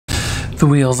The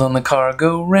wheels on the car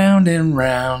go round and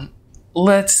round.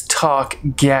 Let's talk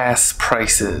gas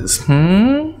prices,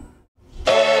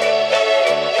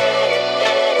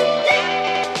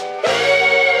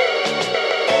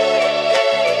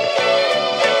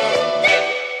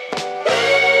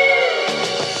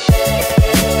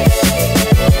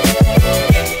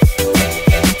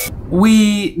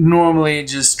 We normally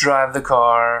just drive the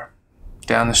car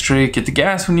down the street, get the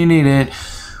gas when you need it.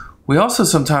 We also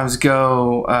sometimes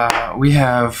go, we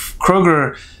have,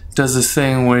 Kroger does this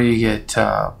thing where you get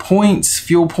points,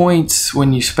 fuel points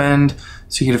when you spend.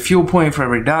 So you get a fuel point for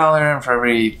every $1, and for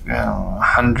every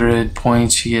 100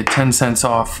 points, you get 10 cents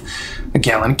off a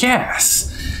gallon of gas.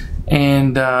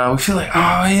 And we feel like,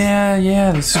 oh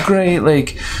yeah, this is great.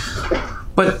 Like,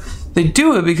 but they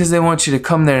do it because they want you to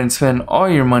come there and spend all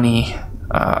your money.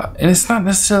 And it's not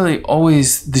necessarily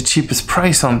always the cheapest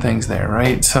price on things there,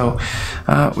 right? So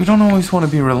we don't always want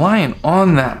to be reliant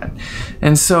on that.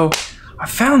 And so I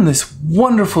found this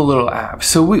wonderful little app.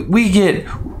 So we get,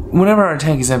 whenever our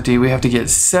tank is empty, we have to get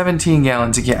 17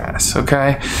 gallons of gas,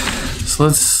 okay? So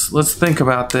let's think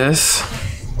about this.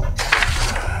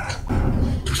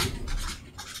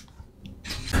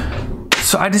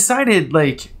 So I decided,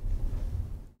 like,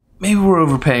 maybe we're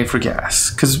overpaying for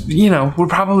gas, because, you know, we're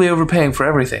probably overpaying for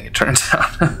everything, it turns out.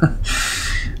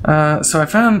 So I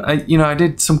found, I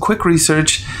did some quick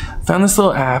research, found this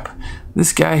little app,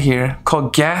 this guy here,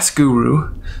 called Gas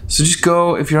Guru. So just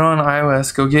go, if you're on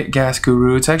iOS, go get Gas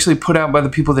Guru. It's actually put out by the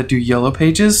people that do Yellow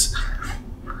Pages.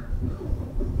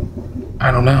 I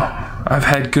don't know. I've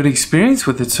had good experience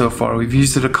with it so far. We've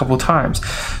used it a couple times.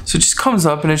 So it just comes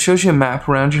up and it shows you a map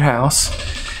around your house,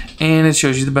 and it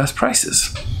shows you the best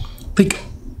prices. Like,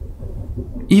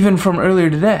 even from earlier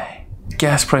today,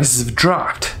 gas prices have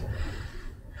dropped.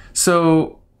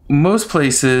 So most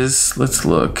places, let's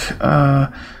look,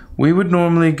 we would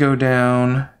normally go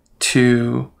down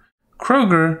to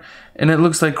Kroger, and it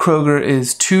looks like Kroger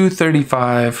is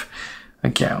 $2.35 a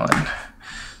gallon.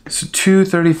 So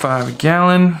 $2.35 a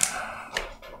gallon.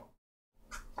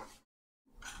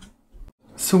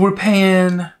 So we're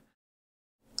paying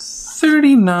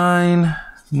 $39.95.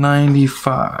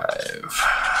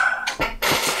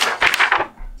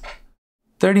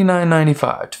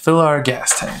 $39.95 to fill our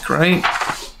gas tank, right?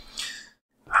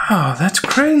 Oh, that's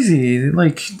crazy.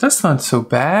 Like, that's not so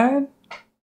bad.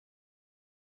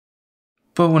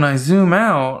 But when I zoom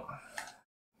out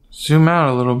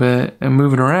a little bit and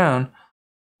move it around,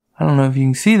 I don't know if you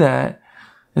can see that.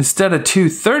 Instead of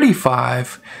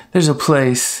 $2.35, there's a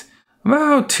place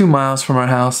about 2 miles from our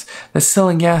house that's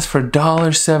selling gas for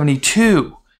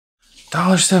 $1.72.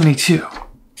 $1.72.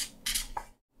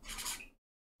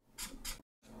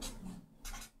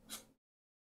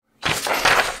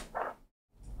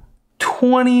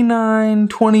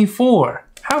 $29.24.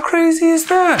 How crazy is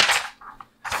that?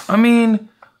 I mean,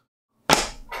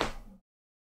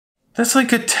 that's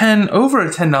like over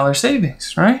a $10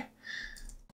 savings, right?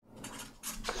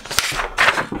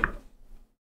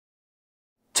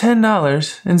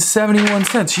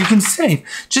 $10.71 you can save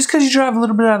just because you drive a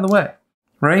little bit out of the way,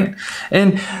 right?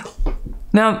 And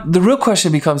now the real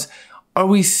question becomes, are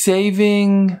we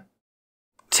saving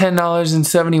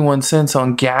 $10.71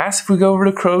 on gas if we go over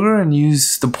to Kroger and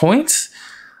use the points?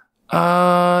 No,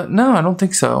 I don't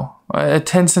think so. At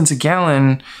 10 cents a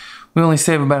gallon, we only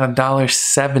save about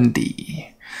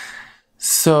 $1.70.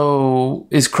 So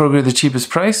is Kroger the cheapest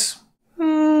price?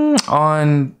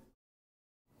 On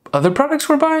other products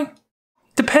we're buying?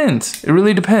 Depends. It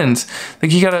really depends.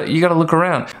 Like, you gotta look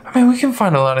around. I mean, we can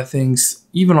find a lot of things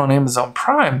even on Amazon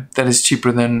Prime that is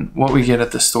cheaper than what we get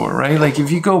at the store, right? Like, if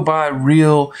you go buy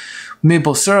real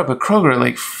maple syrup at Kroger,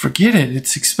 like, forget it.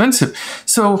 It's expensive.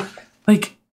 So,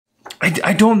 like,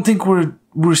 I don't think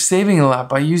we're saving a lot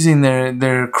by using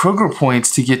their Kroger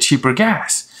points to get cheaper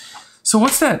gas. So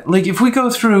what's that? Like, if we go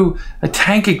through a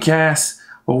tank of gas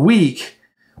a week,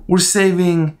 we're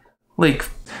saving like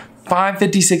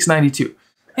 $5.56.92.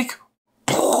 Like,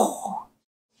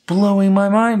 blowing my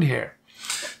mind here.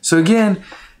 So again,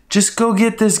 just go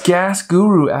get this Gas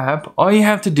Guru app. All you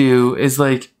have to do is,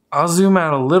 like, I'll zoom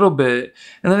out a little bit,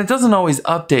 and then it doesn't always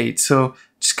update. So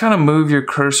just kind of move your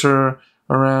cursor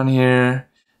around here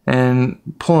and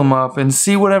pull them up and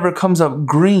see whatever comes up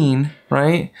green,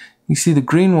 right? You see the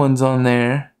green ones on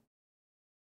there.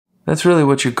 That's really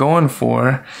what you're going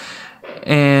for.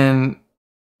 And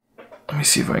let me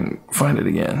see if I can find it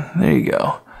again. There you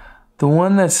go. The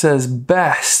one that says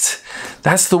best,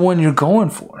 that's the one you're going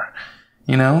for,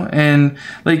 you know? And,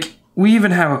 like, we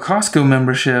even have a Costco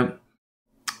membership,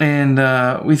 and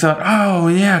we thought, oh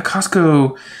yeah,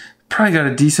 Costco probably got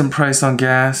a decent price on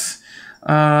gas.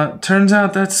 Turns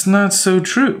out that's not so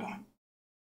true.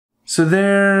 So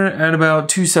they're at about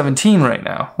 $2.17 right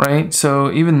now, right?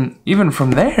 So even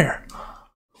from there,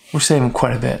 we're saving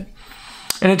quite a bit.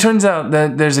 And it turns out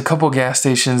that there's a couple gas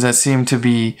stations that seem to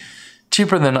be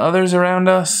cheaper than others around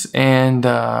us, and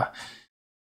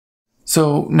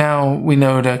so now we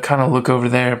know to kind of look over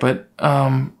there. But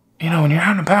you know, when you're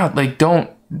out and about, like, don't,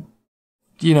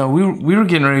 you know, we were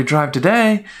getting ready to drive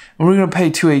today, and we're gonna pay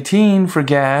 $2.18 for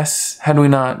gas had we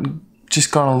not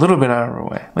just gone a little bit out of our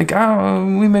way. Like,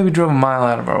 we maybe drove a mile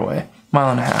out of our way,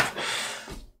 mile and a half.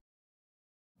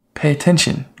 Pay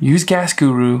attention. Use Gas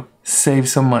Guru. Save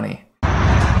some money.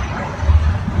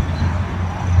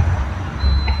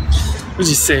 We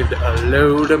just saved a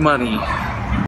load of money.